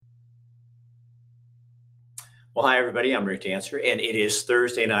Well, hi, everybody. I'm Rick Dancer, and it is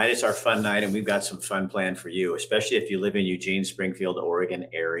Thursday night. It's our fun night, and we've got some fun planned for you, especially if you live in Eugene, Springfield, Oregon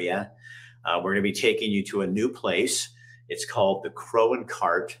area. We're going to be taking you to a new place. It's called the Crow and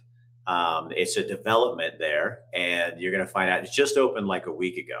Cart. It's a development there, and you're going to find out it's just opened like a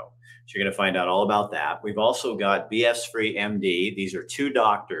week ago. So you're going to find out all about that. We've also got BS Free MD. These are two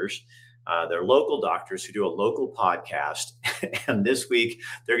doctors. They're local doctors who do a local podcast. And this week,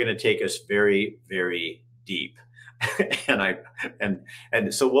 they're going to take us very, very deep. and I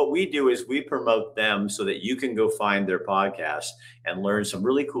and so what we do is we promote them so that you can go find their podcast and learn some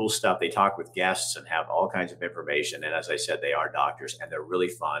really cool stuff. They talk with guests and have all kinds of information. And as I said, they are doctors and they're really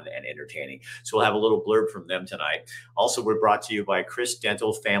fun and entertaining. So we'll have a little blurb from them tonight. Also, we're brought to you by Chris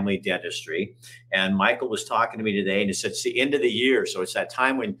Dental Family Dentistry. And Michael was talking to me today and he said it's the end of the year. So it's that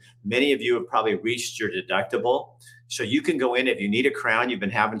time when many of you have probably reached your deductible. So you can go in if you need a crown, you've been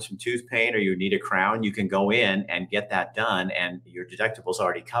having some tooth pain or you need a crown, you can go in and get that done and your deductible is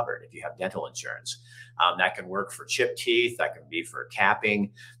already covered if you have dental insurance. That can work for chipped teeth, that can be for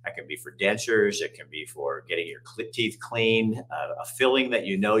capping, that can be for dentures, it can be for getting your teeth cleaned, a filling that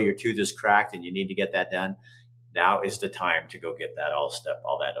you know your tooth is cracked and you need to get that done. Now is the time to go get that all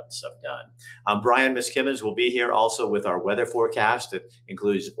that stuff done. Brian Miskimmons will be here also with our weather forecast. That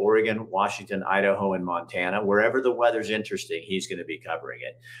includes Oregon, Washington, Idaho, and Montana. Wherever the weather's interesting, he's going to be covering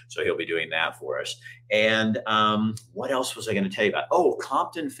it. So he'll be doing that for us. And what else was I going to tell you about? Oh,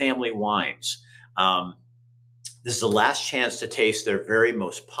 Compton Family Wines. This is the last chance to taste their very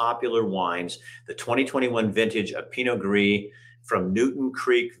most popular wines. The 2021 vintage of Pinot Gris from Newton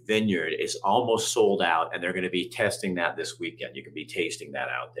Creek Vineyard is almost sold out, and they're going to be testing that this weekend. You can be tasting that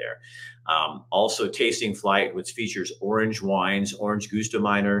out there. Also, Tasting Flight, which features orange wines, Orange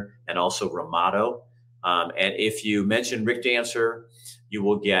Gewürztraminer, and also Ramato. And if you mention Rick Dancer, you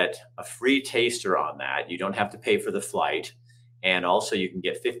will get a free taster on that. You don't have to pay for the flight. And also, you can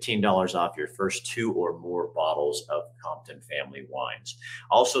get $15 off your first 2 or more bottles of Compton Family Wines.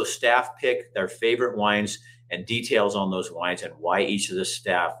 Also, staff pick their favorite wines and details on those wines and why each of the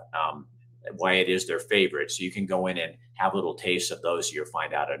staff, why it is their favorite. So you can go in and have a little taste of those. You'll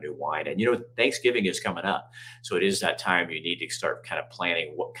find out a new wine. And, Thanksgiving is coming up. So it is that time you need to start kind of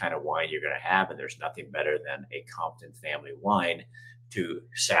planning what kind of wine you're going to have. And there's nothing better than a Compton Family wine to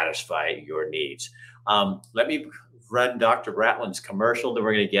satisfy your needs. Let me run Dr. Bratlin's commercial. Then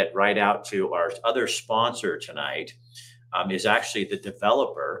we're going to get right out to our other sponsor tonight, is actually the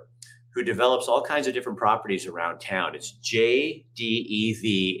developer who develops all kinds of different properties around town. It's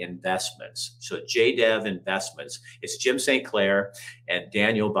JDEV Investments. So JDEV Investments. It's Jim St. Clair and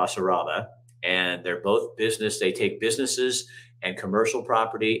Daniel Basaraba. And they're both business. They take businesses and commercial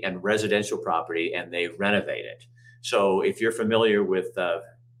property and residential property and they renovate it. So if you're familiar with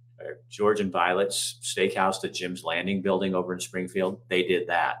George and Violet's Steakhouse, the Jim's Landing building over in Springfield, they did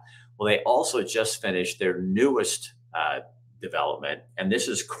that. Well, they also just finished their newest development, and this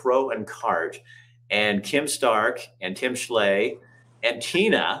is Crow and Cart. And Kim Stark and Tim Schley and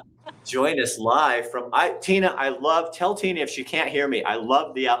Tina join us live from Tina. Tell Tina if she can't hear me, I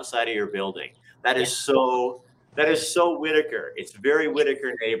love the outside of your building. That is so Whitaker. It's very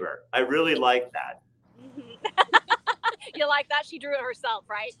Whitaker neighbor. I really like that. You like that? She drew it herself,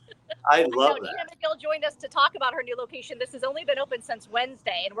 right? I love that. Tina McGill joined us to talk about her new location. This has only been open since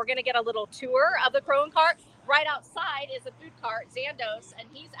Wednesday, and we're going to get a little tour of the Crow and Cart. Right outside is a food cart, Zandos, and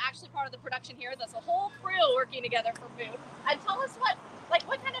he's actually part of the production here. There's a whole crew working together for food. And tell us what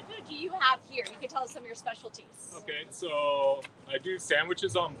kind of food do you have here? You can tell us some of your specialties. Okay, so I do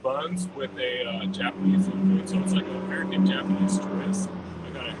sandwiches on buns with a Japanese food, so it's like an American Japanese twist. I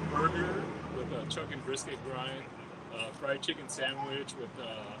got a burger with a chuck and brisket grind, fried chicken sandwich with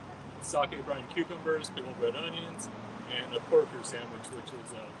sake brine cucumbers, pickled red onions, and a porker sandwich, which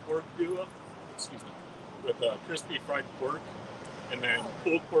is pork gula, with crispy fried pork, and then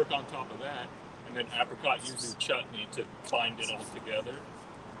pulled pork on top of that, and then apricot yuzu chutney to bind it all together.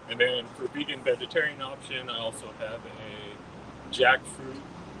 And then for vegan vegetarian option, I also have a jackfruit,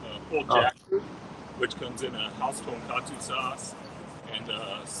 pulled jackfruit, which comes in a house tonkatsu sauce, and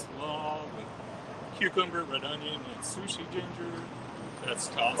slaw with cucumber, red onion, and sushi ginger. That's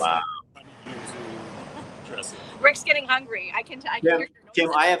tossed. Wow. Yuzu dressing. Rick's getting hungry. I can hear Kim,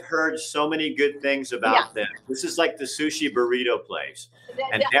 I have heard so many good things about them. This is like the sushi burrito place.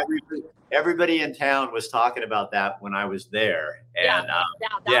 And everybody in town was talking about that when I was there. And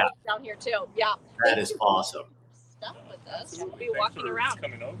was down here too. Yeah. That is awesome. Stuff with us. We'll be walking around.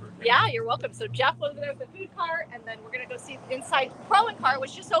 Coming over. Yeah, you're welcome. So Jeff over there with the food cart, and then we're going to go see inside Crow and Cart,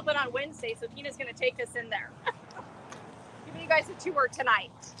 which just opened on Wednesday. So Tina's going to take us in there. Giving you guys a tour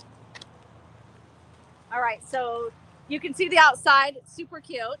tonight. All right, so you can see the outside. It's super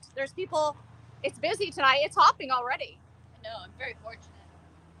cute. There's people. It's busy tonight. It's hopping already. I know. I'm very fortunate.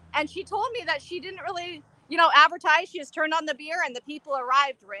 And she told me that she didn't really, advertise. She just turned on the beer and the people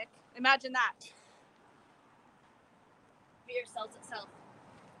arrived, Rick. Imagine that. Beer sells itself.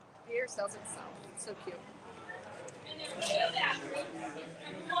 Beer sells itself. It's so cute. And then,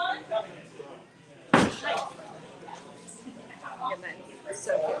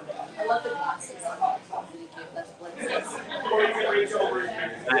 so cute. I love the glasses.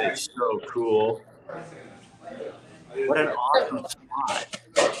 That is so cool. What an awesome spot.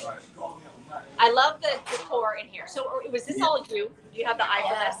 I love the decor in here. So was this all you? Do you have the eye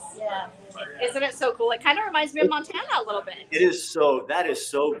for this? Yeah. Isn't it so cool? It kind of reminds me of Montana a little bit. That is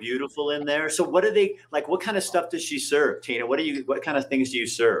so beautiful in there. So what do they like? What kind of stuff does she serve, Tina? What kind of things do you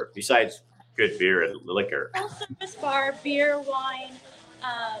serve besides good beer and liquor? Full service bar, beer, wine.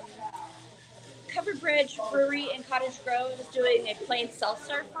 Covered Bridge Brewery in Cottage Grove is doing a plain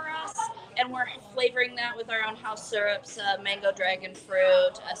seltzer for us, and we're flavoring that with our own house syrups, mango dragon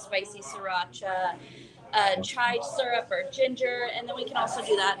fruit, a spicy sriracha, chai syrup or ginger, and then we can also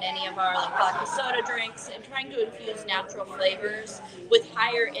do that in any of our vodka soda drinks, and trying to infuse natural flavors with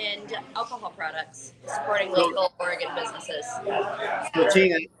higher end alcohol products, supporting local Oregon businesses. So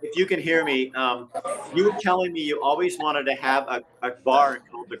Tina, if you can hear me, you were telling me you always wanted to have a bar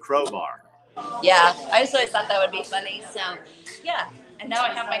called the Crowbar. Yeah, I just always thought that would be funny. So, yeah, and now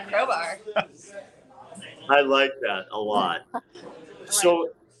I have my crowbar. I like that a lot. So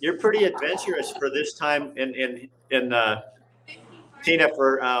you're pretty adventurous for this time in Tina.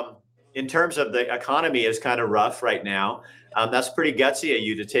 For in terms of the economy is kind of rough right now. That's pretty gutsy of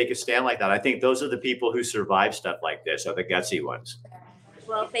you to take a stand like that. I think those are the people who survive stuff like this, are the gutsy ones.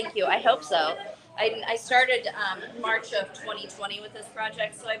 Well, thank you. I hope so. I started March of 2020 with this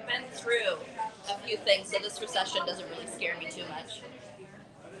project, so I've been through a few things, so this recession doesn't really scare me too much.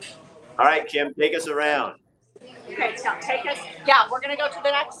 All right, Kim, take us around. Okay, so take us. Yeah, we're gonna go to the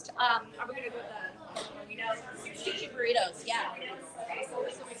next. Are we gonna go to the Sushi burritos, yeah. Okay, so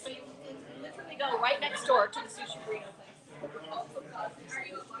you literally go right next door to the sushi burrito thing.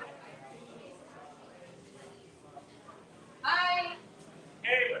 Hi.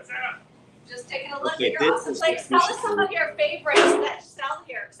 Hey, what's up? Just taking a look Okay, at your this awesome is place. the Tell sushi us some of your favorites that sell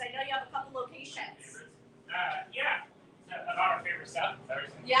here, because I know you have a couple locations. Yeah. About our favorite stuff.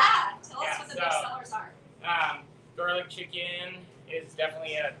 Yeah, tell us Yeah, what the big sellers are. Garlic chicken is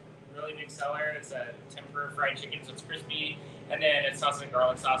definitely a really big seller. It's a tempura fried chicken, so it's crispy. And then it's also a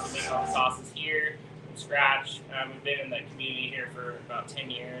garlic sauce. We make all the sauces here from scratch. We've been in the community here for about 10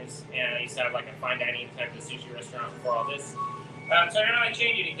 years, and I used to have like a fine dining type of sushi restaurant before all this. So I didn't really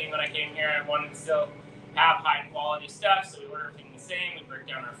change anything when I came here. I wanted to still have high quality stuff, so we order everything the same. We break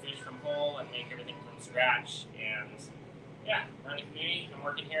down our fish from whole and make everything from scratch. And yeah, run the community. I'm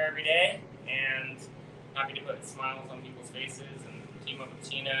working here every day, and happy to put smiles on people's faces and team up with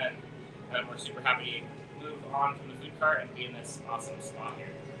Tina. And we're super happy to move on from the food cart and be in this awesome spot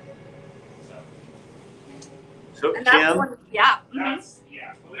here. So And that's Kim, one, yeah. That's,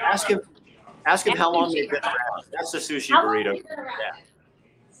 yeah. Well, ask him how long they've been around. That's the sushi How long burrito. have you been around? Yeah.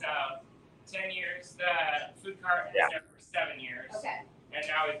 So 10 years. The food cart has been there for 7 years. Okay. And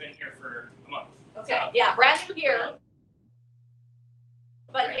now we've been here for a month. Okay. Yeah, brand new here.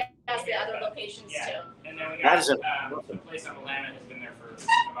 But he has the other locations Yeah. too. And then we That got is the place on Willamette has been there for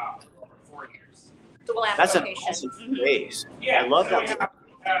about 4 years. The Willamette That's an location. awesome place. Yeah, I love so that. we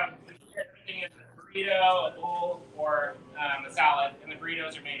have, everything is a burrito, a bowl, or a salad. And the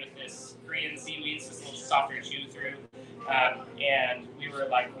burritos are made with this Korean seaweed, so it's a little softer to chew through. And we were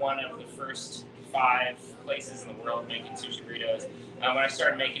like one of the first 5 places in the world making sushi burritos. When I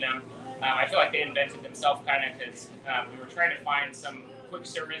started making them, I feel like they invented themselves kind of because we were trying to find some quick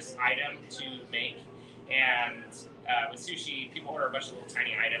service item to make. And with sushi, people order a bunch of little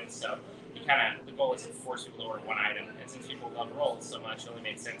tiny items, so the goal is to force people to order one item. And since people love rolls so much, it only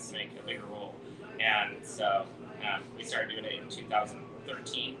made sense to make a bigger roll. And so we started doing it in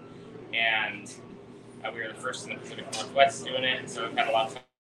 2013, and we were the first in the Pacific Northwest doing it. So we've had a lot of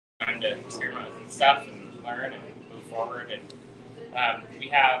time to experiment with stuff and learn and move forward. And we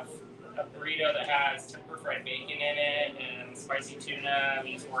have a burrito that has tempura fried bacon in it and spicy tuna.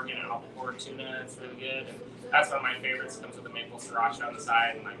 We use Oregon albacore tuna. It's really good. And that's one of my favorites. It comes with a maple sriracha on the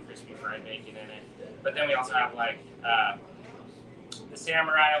side and like crispy fried bacon in it. But then we also have like the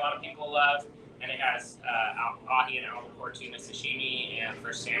samurai. A lot of people love, and it has ahi and albacore tuna sashimi and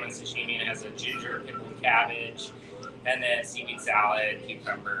fresh salmon sashimi. And it has a ginger pickled cabbage, and then seaweed salad,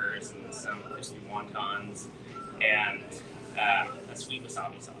 cucumbers, and some crispy wontons. And a sweet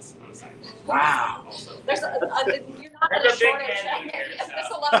wasabi sauce on the side. Wow. Also, There's you're not there's going a to big shortage. menu here, so That's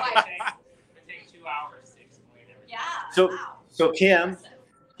a lot of items. it takes 2 hours to explain everything. Yeah. So- wow. So Kim,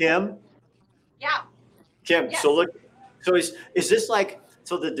 Yeah. so look, so is this like,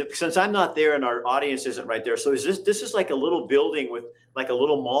 so since I'm not there and our audience isn't right there, so is this is like a little building with like a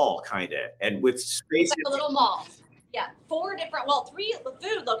little mall kind of, and with space. It's like a little mall. Yeah, 4 different, well, 3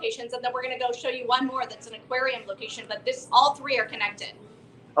 food locations, and then we're gonna go show you one more that's an aquarium location. But all 3 are connected.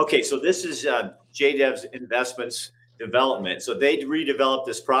 Okay, so this is JDev's Investments Development. So they redeveloped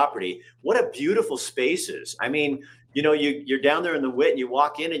this property. What a beautiful spaces. I mean, you know, you're down there in the Wit and you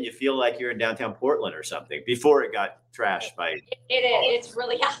walk in and you feel like you're in downtown Portland or something before it got trashed by. It is. It's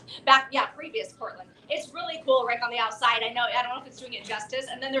really previous Portland. It's really cool right on the outside. I don't know if it's doing it justice.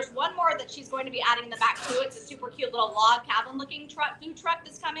 And then there's one more that she's going to be adding in the back too. It's a super cute little log cabin looking food truck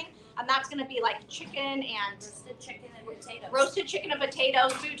that's coming, and that's going to be like chicken and roasted chicken and potato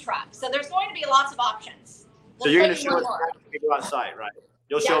food truck. So there's going to be lots of options. So you're going to show us when we go outside, right?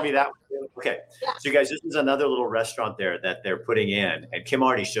 You'll show me that one. Okay. Yeah. So you guys, this is another little restaurant there that they're putting in, and Kim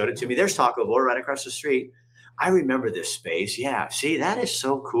already showed it to me. There's Taco Boy right across the street. I remember this space. Yeah. See, that is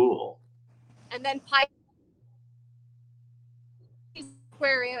so cool. And then Pisces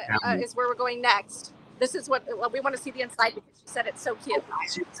Aquarium is where we're going next. This is what we want to see the inside because she said it's so cute.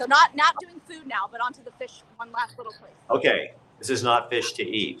 So not doing food now, but onto the fish one last little place. Okay. This is not fish to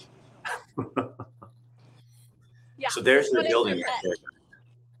eat. Yeah. So there's the But it's building your right there.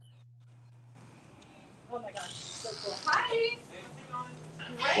 Oh my gosh, so cool. Hi.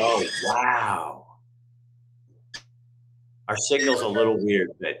 Whoa, wow. Our signal's a little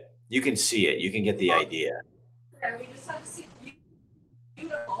weird, but you can see it. You can get the idea. We just have to see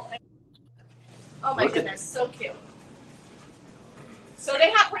beautiful. Oh my Look at goodness, so cute. So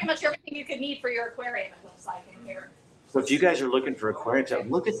they have pretty much everything you could need for your aquarium, it looks like, in here. So if you guys are looking for aquariums,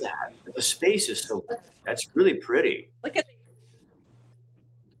 look at that. The space is that's really pretty. Look at.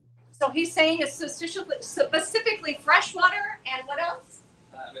 So he's saying it's specifically freshwater and what else?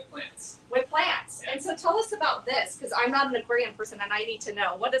 With plants. With plants. And so tell us about this, because I'm not an aquarium person and I need to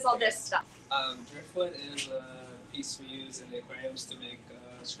know. What is all this stuff? Driftwood is a piece we use in the aquariums to make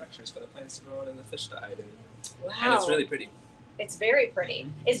structures for the plants to grow in and the fish to hide in. Wow. And it's really pretty. It's very pretty.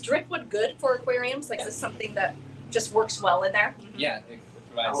 Is driftwood good for aquariums? Like, is this something that just works well in there? Yeah, it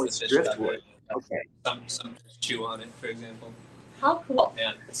provides Oh, the it's fish driftwood. cover. Okay. Some fish chew on it, for example. How cool.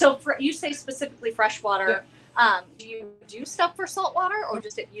 Yeah. So you say specifically freshwater. Do you do stuff for saltwater or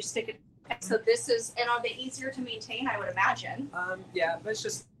just you stick it? Okay, so this is, and are they easier to maintain? I would imagine. Yeah, but it's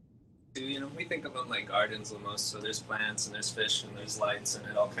just, we think of them like gardens almost. So there's plants and there's fish and there's lights, and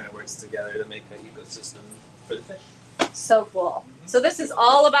it all kind of works together to make an ecosystem for the fish. So cool. So this is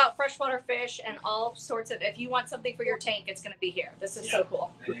all about freshwater fish and all sorts of, if you want something for your tank, it's going to be here. This is so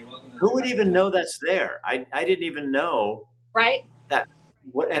cool. And you're welcome to Who would try even know that's there? I didn't even know. Right?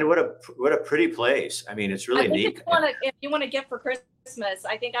 What a pretty place. I mean, it's really I think neat. if you want a gift for Christmas,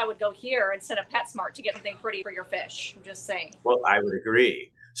 I think I would go here instead of PetSmart to get something pretty for your fish. I'm just saying. Well, I would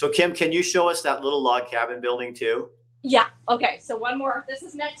agree. So Kim, can you show us that little log cabin building too? Yeah. Okay. So one more. This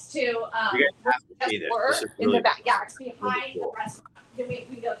is next to You guys have to see this. This is in really the back. Yeah, it's behind cool. the restaurant. Can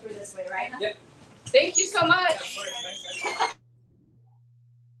we go through this way, right? Yep. Thank you so much.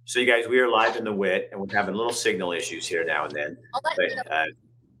 So you guys, we are live in the Wit, and we're having little signal issues here now and then. I'll let you know. But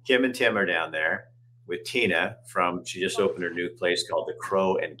Kim and Tim are down there with Tina she just opened her new place called the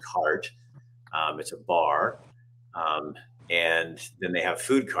Crow and Cart. It's a bar. And then they have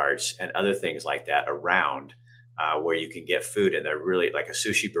food carts and other things like that around where you can get food. And they're really like a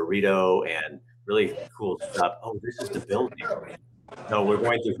sushi burrito and really cool stuff. Oh, this is the building. No, we're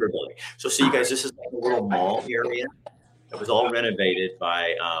going through her building. So see, you guys, this is like a little mall area. It was all renovated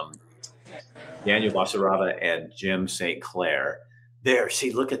by Daniel Basaraba and Jim St. Clair. There,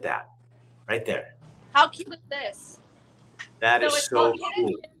 see, look at that, right there. How cute is this? That is it's so called cool.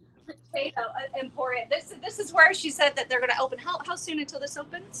 Hidden Potato Emporium. This is where she said that they're going to open. How soon until this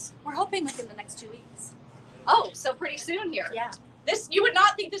opens? We're hoping like in the next 2 weeks. Oh, so pretty soon here. Yeah. This, you would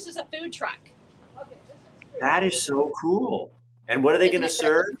not think this is a food truck. That is so cool. And what are they going to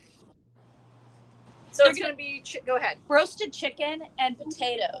serve? So it's going to be. Go ahead. Roasted chicken and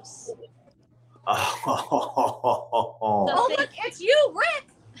potatoes. Oh, Oh, look, it's you, Rick.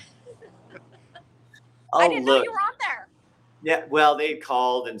 I didn't know look. you were on there. Yeah, well, they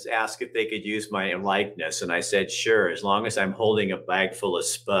called and asked if they could use my likeness, and I said, sure, as long as I'm holding a bag full of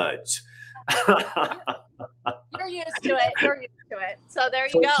spuds. You're used to it. You're used to it. So there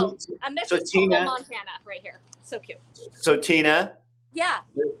you go. And this so is Tina, Tina- Montana, right here. So cute. So Tina, Yeah.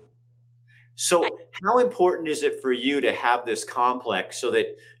 So how important is it for you to have this complex so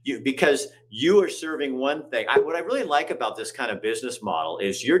that because you are serving one thing? What I really like about this kind of business model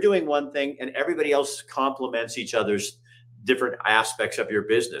is you're doing one thing and everybody else complements each other's different aspects of your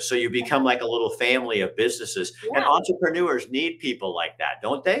business. So you become like a little family of businesses, and entrepreneurs need people like that,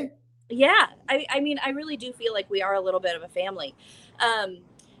 don't they? Yeah. I mean, I really do feel like we are a little bit of a family.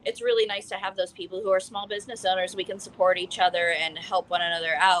 It's really nice to have those people who are small business owners. We can support each other and help one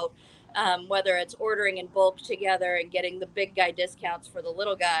another out. Whether it's ordering in bulk together and getting the big guy discounts for the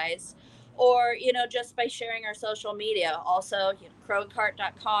little guys, or, just by sharing our social media. Also,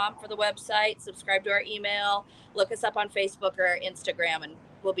 crowandcart.com for the website, subscribe to our email, look us up on Facebook or Instagram, and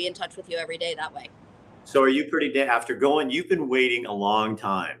we'll be in touch with you every day that way. So are you after going, you've been waiting a long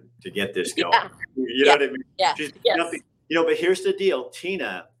time to get this going. Yeah. You know what I mean? Yeah. Yes. But here's the deal.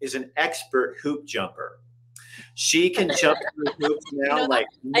 Tina is an expert hoop jumper. She can jump through hoops now like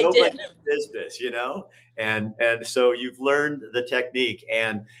nobody's business, and so you've learned the technique.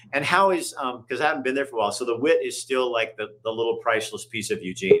 And how is because I haven't been there for a while, so the WIT is still like the little priceless piece of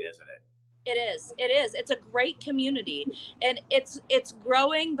Eugene, isn't it? It is. It's a great community, and it's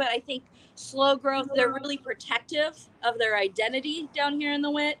growing, but I think slow growth. They're really protective of their identity down here in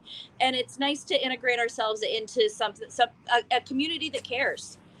the WIT, and it's nice to integrate ourselves into a community that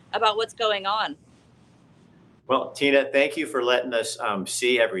cares about what's going on. Well, Tina, thank you for letting us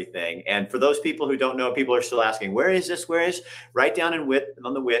see everything. And for those people who don't know, people are still asking, where is this? Where is? Right down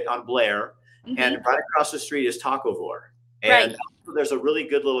on the WIT on Blair, and right across the street is Tacovore. And there's a really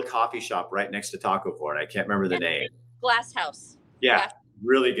good little coffee shop right next to Tacovore. I can't remember the name. Glass House. Yeah,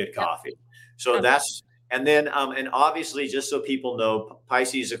 really good coffee. So that's, and then, and obviously, just so people know,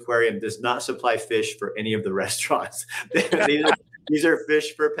 Pisces Aquarium does not supply fish for any of the restaurants. These are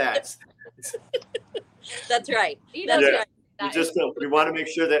fish for pets. That's right. That's right. We want to make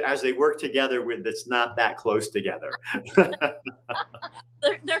sure that as they work together, it's not that close together.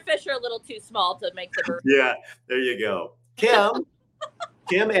 Their fish are a little too small to make the burger. Yeah, there you go.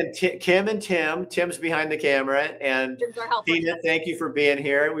 Kim and Tim. Tim's behind the camera, and Tina, thank you for being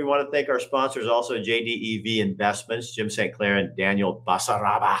here. We want to thank our sponsors also, JDEV Investments, Jim St. Clair and Daniel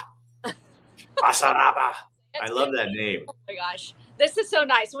Basaraba. I love that name. Oh my gosh. This is so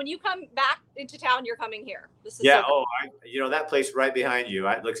nice. When you come back into town, you're coming here. This is that place right behind you.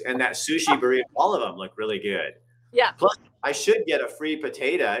 And that sushi burrito, all of them look really good. Yeah. Plus, I should get a free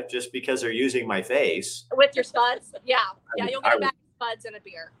potato just because they're using my face. With your spuds? Yeah. Yeah, you'll get back spuds and a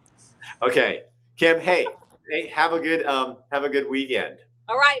beer. Okay. Kim, hey, have a good weekend.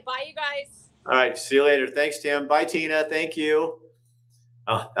 All right. Bye, you guys. All right. See you later. Thanks, Tim. Bye, Tina. Thank you.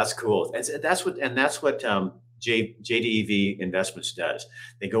 Oh, that's cool. That's what JDEV Investments does.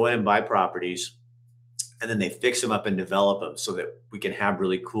 They go in and buy properties, and then they fix them up and develop them so that we can have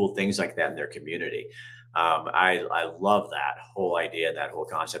really cool things like that in their community. I love that whole idea, that whole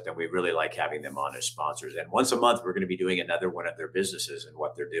concept, and we really like having them on as sponsors. And once a month, we're going to be doing another one of their businesses and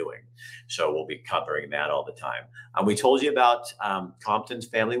what they're doing. So we'll be covering that all the time. We told you about Compton's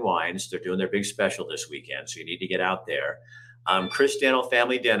Family Wines. They're doing their big special this weekend, so you need to get out there. Chris Dental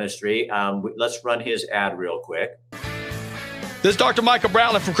Family Dentistry. Let's run his ad real quick. This is Dr. Michael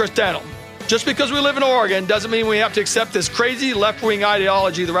Brownlee from Chris Dental. Just because we live in Oregon doesn't mean we have to accept this crazy left-wing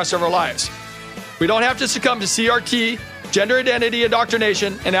ideology the rest of our lives. We don't have to succumb to CRT, gender identity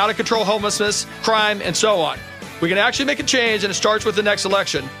indoctrination, and out-of-control homelessness, crime, and so on. We can actually make a change, and it starts with the next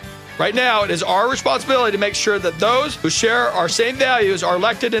election. Right now, it is our responsibility to make sure that those who share our same values are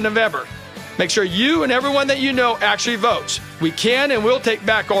elected in November. Make sure you and everyone that you know actually votes. We can and will take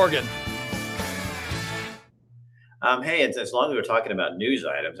back Oregon. Hey, as long as we're talking about news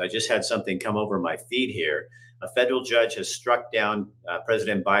items, I just had something come over my feed here. A federal judge has struck down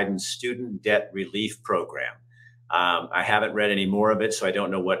President Biden's student debt relief program. I haven't read any more of it, so I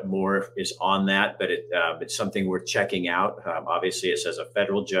don't know what more is on that, but it's something worth checking out. Obviously, it says a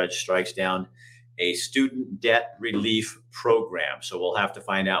federal judge strikes down a student debt relief program. So we'll have to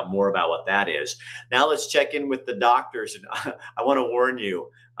find out more about what that is. Now let's check in with the doctors. And I want to warn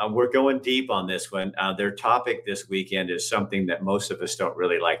you, we're going deep on this one. Their topic this weekend is something that most of us don't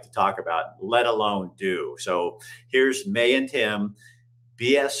really like to talk about, let alone do. So here's May and Tim,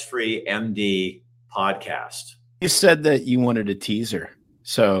 BS Free MD podcast. You said that you wanted a teaser.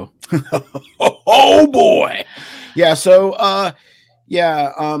 So, oh boy. Yeah. So, I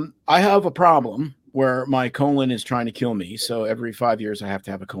have a problem where my colon is trying to kill me. So every 5 years I have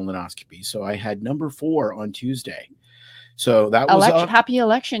to have a colonoscopy. So I had number 4 on Tuesday. So that was happy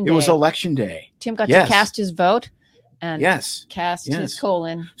election day. It was election day. Tim got to cast his vote and cast his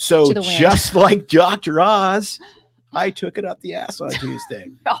colon. So to the wind. Just like Dr. Oz, I took it up the ass on Tuesday.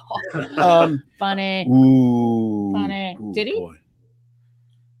 Funny. Ooh. Funny. Did he? Boy.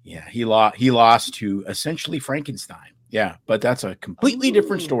 Yeah, he lost to essentially Frankenstein. Yeah, but that's a completely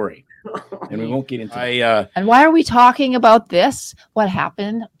different story. And we won't get into that. And why are we talking about this? What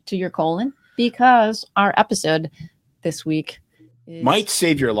happened to your colon? Because our episode this week might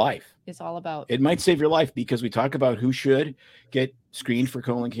save your life. It's all about. It might save your life because we talk about who should get screened for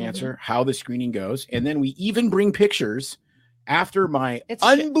colon cancer, how the screening goes, and then we even bring pictures after my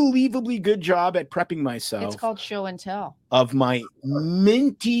unbelievably good job at prepping myself. It's called show and tell. Of my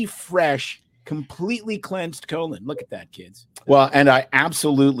minty fresh, completely cleansed colon. Look at that, kids. Well, and I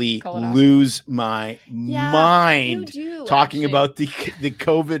absolutely lose my mind talking about the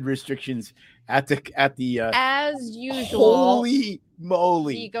COVID restrictions at the as usual. Holy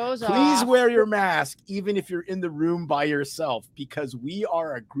moly. He goes Please off. wear your mask even if you're in the room by yourself, because we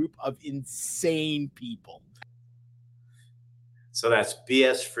are a group of insane people. So that's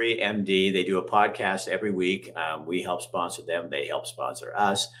BS Free MD. They do a podcast every week. We help sponsor them. They help sponsor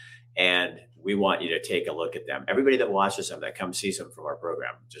us. And we want you to take a look at them. Everybody that watches them, that comes sees them from our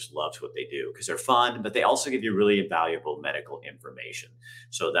program, just loves what they do because they're fun, but they also give you really valuable medical information.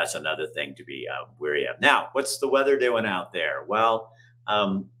 So that's another thing to be wary of. Now, what's the weather doing out there? Well,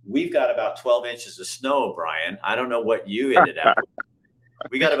 we've got about 12 inches of snow, Brian. I don't know what you ended up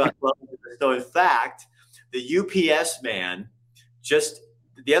with. We got about 12 inches of snow. In fact, the UPS man, just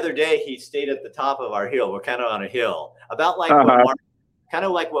the other day, he stayed at the top of our hill. We're kind of on a hill, about like kind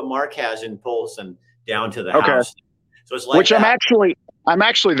of like what Mark has in Polson down to the house. So it's like which I'm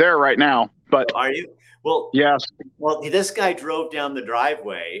actually there right now. But are you? Well, yes. Well, this guy drove down the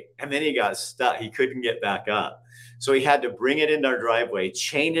driveway and then he got stuck. He couldn't get back up, so he had to bring it into our driveway,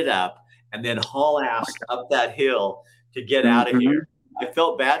 chain it up, and then haul ass up that hill to get out of here. I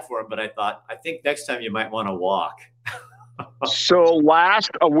felt bad for him, but I thought, I think next time you might want to walk. So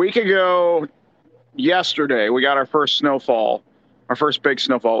a week ago, yesterday, we got our first snowfall. Our first big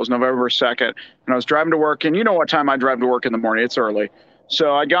snowfall was November 2nd. And I was driving to work, and you know what time I drive to work in the morning. It's early.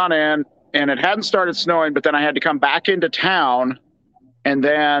 So I got in, and it hadn't started snowing, but then I had to come back into town and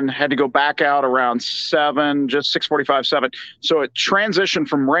then had to go back out around 7, just 6:45, 7. So it transitioned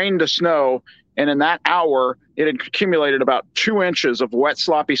from rain to snow. And in that hour, it had accumulated about 2 inches of wet,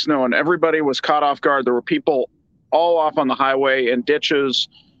 sloppy snow, and everybody was caught off guard. There were people all off on the highway in ditches.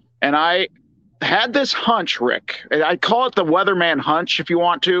 And I had this hunch, Rick. I call it the weatherman hunch if you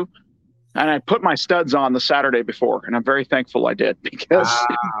want to. And I put my studs on the Saturday before, and I'm very thankful I did because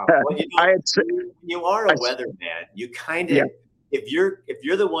well, you are a weatherman. You kind of, if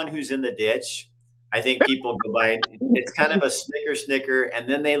you're the one who's in the ditch, I think people go by. It's kind of a snicker, and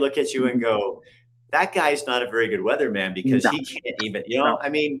then they look at you and go, "That guy's not a very good weatherman because he can't even." I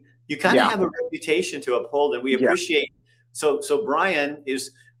mean, you kind of have a reputation to uphold, and we appreciate. So Brian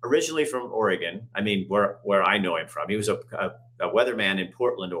is originally from Oregon. I mean, where I know him from. He was a weatherman in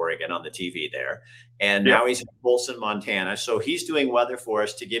Portland, Oregon on the TV there. And now he's in Polson, Montana. So he's doing weather for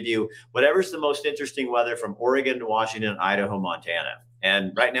us to give you whatever's the most interesting weather from Oregon to Washington, Idaho, Montana.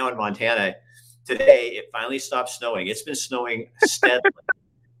 And right now in Montana, today, it finally stopped snowing. It's been snowing steadily.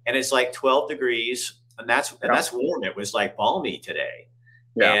 And it's like 12 degrees. And that's warm. It was like balmy today.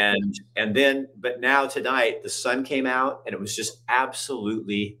 Yeah. But now tonight, the sun came out and it was just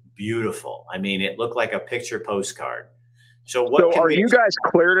absolutely beautiful. I mean, it looked like a picture postcard. So are you guys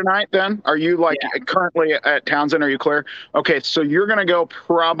clear tonight then? Are you currently at Townsend? Are you clear? Okay. So you're going to go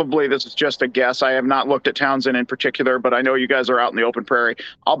probably, this is just a guess. I have not looked at Townsend in particular, but I know you guys are out in the open prairie.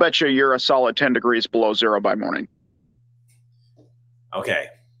 I'll bet you're a solid 10 degrees below zero by morning. Okay.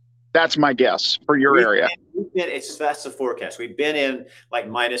 That's my guess for your area. That's the forecast. We've been in like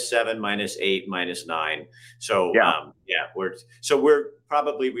 -7, -8, -9. So we're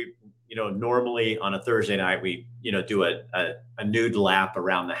probably normally on a Thursday night we do a nude lap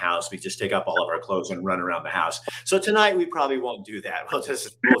around the house. We just take up all of our clothes and run around the house. So tonight we probably won't do that. We'll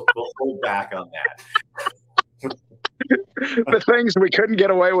hold back on that. The things we couldn't get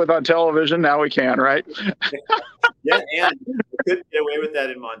away with on television, now we can, right? Yeah, and we couldn't get away with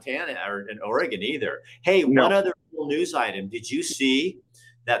that in Montana or in Oregon either. Hey, one other cool news item. Did you see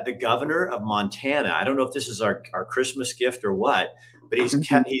that the governor of Montana, I don't know if this is our Christmas gift or what, but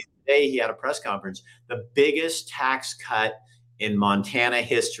today he had a press conference. The biggest tax cut in Montana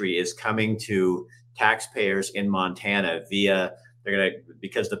history is coming to taxpayers in Montana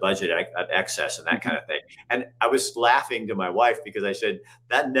because the budget excess and that kind of thing. And I was laughing to my wife because I said,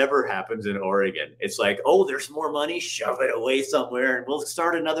 that never happens in Oregon. It's like, oh, there's more money, shove it away somewhere and we'll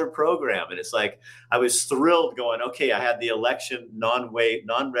start another program. And it's like, I was thrilled going, okay, I had the election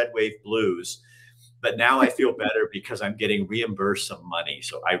non-red wave blues. But now I feel better because I'm getting reimbursed some money.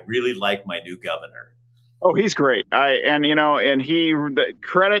 So I really like my new governor. Oh, he's great. Credit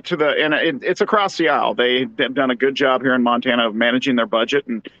to it's across the aisle. They've done a good job here in Montana of managing their budget.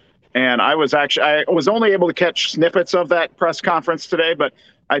 And I was only able to catch snippets of that press conference today, but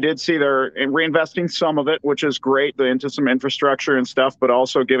I did see they're reinvesting some of it, which is great, into some infrastructure and stuff, but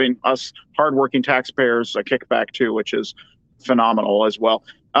also giving us hardworking taxpayers a kickback too, which is phenomenal as well.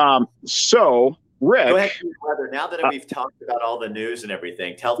 So Rick, go ahead, brother. Now that we've talked about all the news and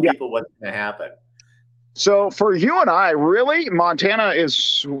everything, tell people what's going to happen. So for you and I, really, Montana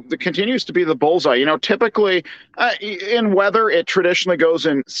continues to be the bullseye. Typically in weather, it traditionally goes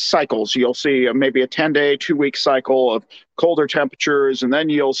in cycles. You'll see maybe a 10-day, 2-week cycle of colder temperatures, and then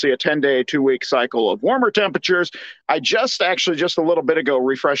you'll see a 10-day, 2-week cycle of warmer temperatures. I just a little bit ago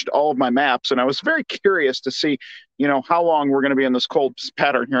refreshed all of my maps, and I was very curious to see, how long we're going to be in this cold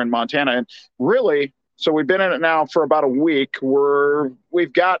pattern here in Montana. And really, so we've been in it now for about a week.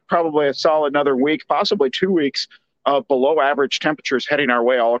 We've got probably a solid another week, possibly 2 weeks of below average temperatures heading our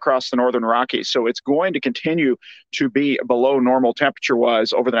way all across the Northern Rockies. So it's going to continue to be below normal temperature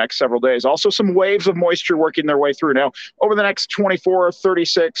wise over the next several days. Also some waves of moisture working their way through. Now, over the next 24,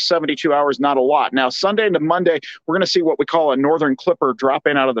 36, 72 hours, not a lot. Now, Sunday into Monday, we're going to see what we call a northern clipper drop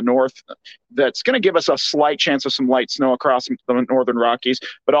in out of the north. That's going to give us a slight chance of some light snow across the Northern Rockies,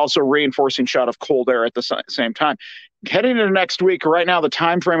 but also reinforcing shot of cold air at the same time. Heading into next week, right now, the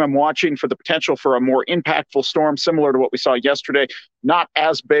time frame I'm watching for the potential for a more impactful storm, similar to what we saw yesterday, not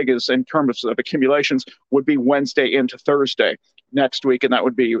as big as in terms of accumulations, would be Wednesday into Thursday next week, and that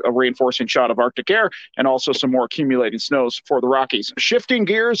would be a reinforcing shot of Arctic air and also some more accumulating snows for the Rockies. Shifting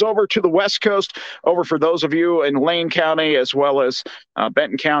gears over to the West Coast, over for those of you in Lane County as well as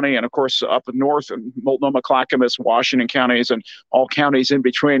Benton County, and of course up north in Multnomah, Clackamas, Washington counties, and all counties in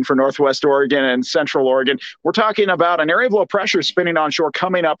between for Northwest Oregon and Central Oregon. We're talking about an area of low pressure spinning onshore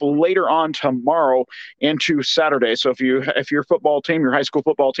coming up later on tomorrow into Saturday. So if your football team, your high school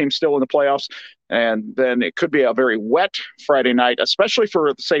football team, still in the playoffs, and then it could be a very wet Friday night, especially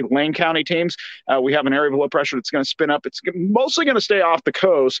for, say, Lane County teams. We have an area of low pressure that's going to spin up. It's mostly going to stay off the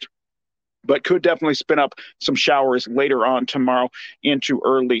coast, but could definitely spin up some showers later on tomorrow into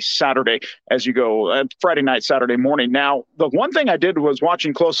early Saturday as you go Friday night, Saturday morning. Now, the one thing I did was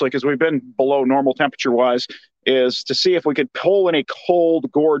watching closely, because we've been below normal temperature-wise, is to see if we could pull any cold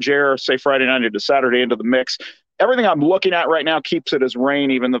gorge air, say Friday night into Saturday, into the mix. Everything I'm looking at right now keeps it as rain,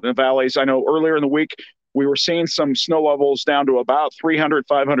 even the valleys. I know earlier in the week, we were seeing some snow levels down to about 300,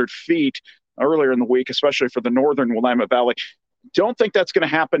 500 feet earlier in the week, especially for the northern Willamette Valley. Don't think that's going to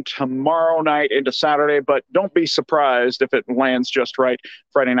happen tomorrow night into Saturday, but don't be surprised if it lands just right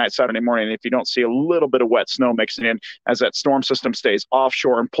Friday night, Saturday morning, if you don't see a little bit of wet snow mixing in as that storm system stays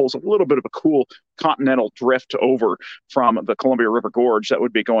offshore and pulls a little bit of a cool continental drift over from the Columbia River Gorge. That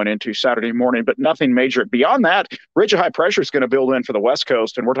would be going into Saturday morning, but nothing major. Beyond that, ridge of high pressure is going to build in for the West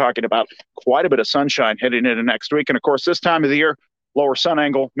Coast, and we're talking about quite a bit of sunshine heading into next week. And of course, this time of the year, lower sun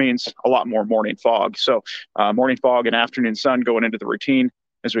angle means a lot more morning fog. So morning fog and afternoon sun going into the routine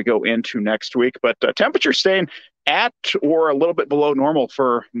as we go into next week. But temperature staying at or a little bit below normal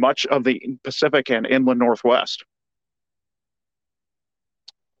for much of the Pacific and inland Northwest.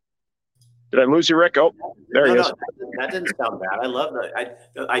 Did I lose you, Rick? Oh, there he is. That didn't sound bad. I love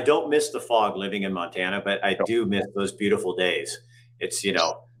that. I don't miss the fog living in Montana, but I do miss those beautiful days. It's,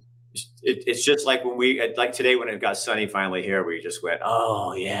 it's just like like today when it got sunny finally here, we just went,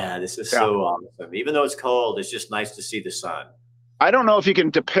 oh yeah, this is so awesome. Even though it's cold, it's just nice to see the sun. I don't know if you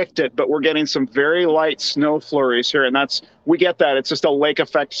can depict it, but we're getting some very light snow flurries here, and we get that. It's just a lake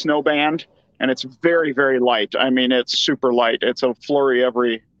effect snow band, and it's very, very light. I mean, it's super light. It's a flurry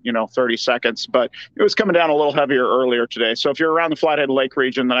every 30 seconds, but it was coming down a little heavier earlier today. So if you're around the Flathead Lake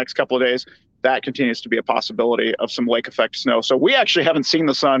region the next couple of days, that continues to be a possibility of some lake effect snow. So we actually haven't seen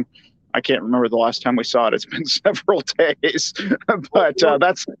the sun. I can't remember the last time we saw it. It's been several days, but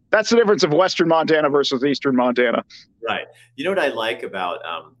that's the difference of Western Montana versus Eastern Montana. Right. You know what I like about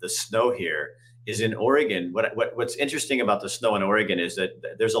the snow here is in Oregon. What's interesting about the snow in Oregon is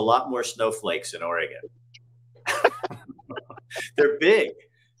that there's a lot more snowflakes in Oregon. They're big.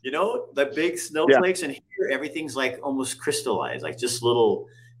 The big snowflakes, and here everything's like almost crystallized, like just little,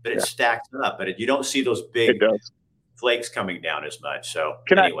 but it stacks up. But you don't see those big flakes coming down as much. So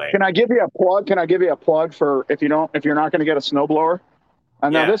can I give you a plug? Can I give you a plug for if you're not going to get a snowblower?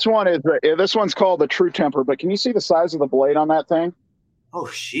 And now this one's called the True Temper. But can you see the size of the blade on that thing? Oh,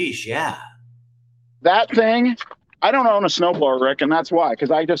 sheesh, yeah. That thing, I don't own a snowblower, Rick, and that's why,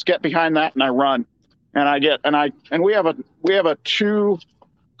 because I just get behind that and I run, and we have a 2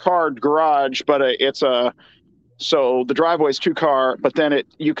 car garage, but so the driveway is 2-car, but then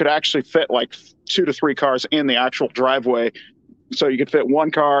you could actually fit like 2 to 3 cars in the actual driveway. So you could fit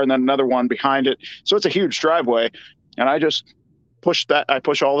 1 car and then another one behind it. So it's a huge driveway. And I just push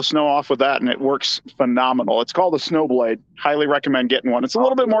all the snow off with that, and it works phenomenal. It's called a Snowblade. Highly recommend getting one. It's a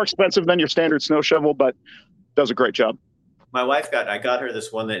little bit more expensive than your standard snow shovel, but does a great job. My wife I got her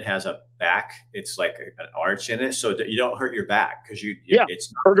this one that has a back. It's like an arch in it, so that you don't hurt your back because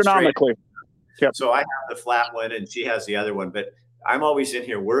it's not ergonomically. Yep. So I have the flat one and she has the other one, but I'm always in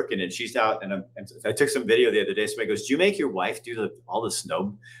here working and she's out. And I took some video the other day. Somebody goes, "Do you make your wife do all the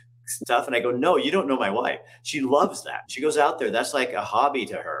snow stuff?" And I go, "No, you don't know my wife. She loves that. She goes out there. That's like a hobby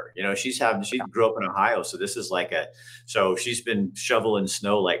to her. You know, she grew up in Ohio. So this is like so she's been shoveling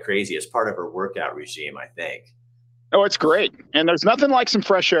snow like crazy as part of her workout regime, I think." Oh, it's great. And there's nothing like some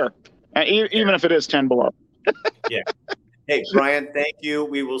fresh air, even if it is 10 below. Yeah. Hey, Brian, thank you.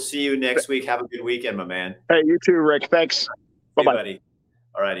 We will see you next week. Have a good weekend, my man. Hey, you too, Rick. Thanks. Bye-bye. Hey, buddy.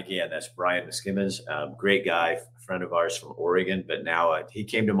 All right. Again, that's Brian Miskimmons, great guy, friend of ours from Oregon, but now he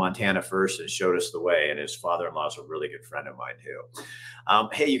came to Montana first and showed us the way. And his father-in-law is a really good friend of mine too.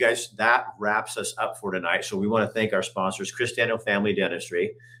 Hey, you guys, that wraps us up for tonight. So we want to thank our sponsors, Chris Daniel Family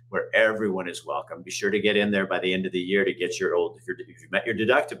Dentistry, where everyone is welcome. Be sure to get in there by the end of the year to get your if you met your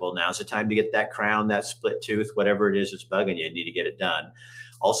deductible, now's the time to get that crown, that split tooth, whatever it is that's bugging you need to get it done.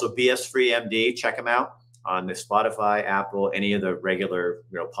 Also, BS Free MD, check them out on the Spotify, Apple, any of the regular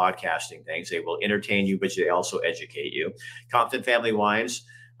podcasting things. They will entertain you, but they also educate you. Compton Family Wines,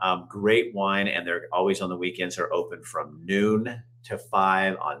 great wine, and they're always on the weekends. Are open from noon to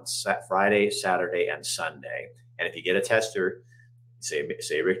 5 on Friday, Saturday, and Sunday. And if you get a tester,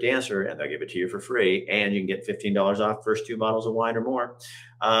 say Rick Dancer, and they'll give it to you for free, and you can get $15 off first 2 bottles of wine or more.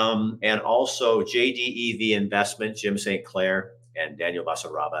 And also JDEV Investment, Jim St. Clair and Daniel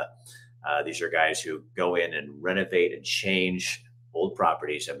Basaraba. These are guys who go in and renovate and change old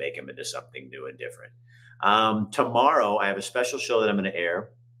properties and make them into something new and different. Tomorrow, I have a special show that I'm going to air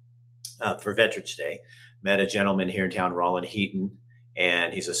for Veterans Day. Met a gentleman here in town, Roland Heaton,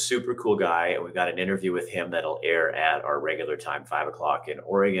 and he's a super cool guy. And we've got an interview with him that'll air at our regular time, 5 o'clock in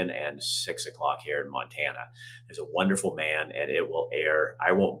Oregon and 6 o'clock here in Montana. He's a wonderful man, and it will air.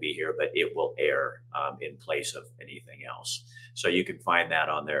 I won't be here, but it will air in place of anything else. So you can find that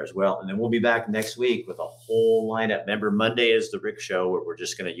on there as well. And then we'll be back next week with a whole lineup. Remember, Monday is the Rick Show, where we're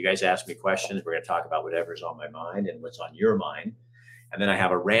just you guys ask me questions. We're going to talk about whatever's on my mind and what's on your mind. And then I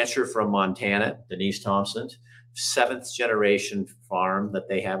have a rancher from Montana, Denise Thompson, 7th generation farm that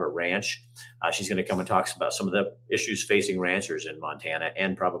they have, a ranch. She's going to come and talk about some of the issues facing ranchers in Montana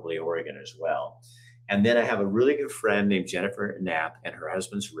and probably Oregon as well. And then I have a really good friend named Jennifer Knapp and her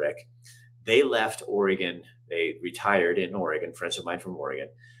husband's Rick. They left Oregon. They retired in Oregon, friends of mine from Oregon.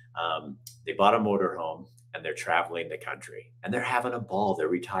 They bought a motorhome and they're traveling the country and they're having a ball. They're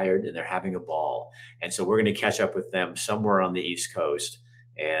retired and they're having a ball. And so we're going to catch up with them somewhere on the East Coast.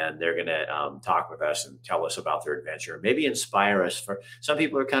 And they're going to talk with us and tell us about their adventure, maybe inspire us. For some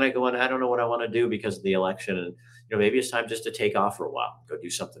people are kind of going, I don't know what I want to do because of the election. And, maybe it's time just to take off for a while, go do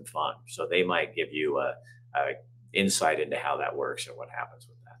something fun. So they might give you a insight into how that works and what happens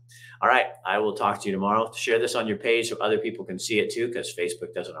with that. All right. I will talk to you tomorrow. Share this on your page so other people can see it too, because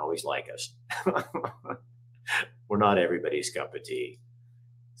Facebook doesn't always like us. We're not everybody's cup of tea.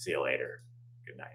 See you later. Good night.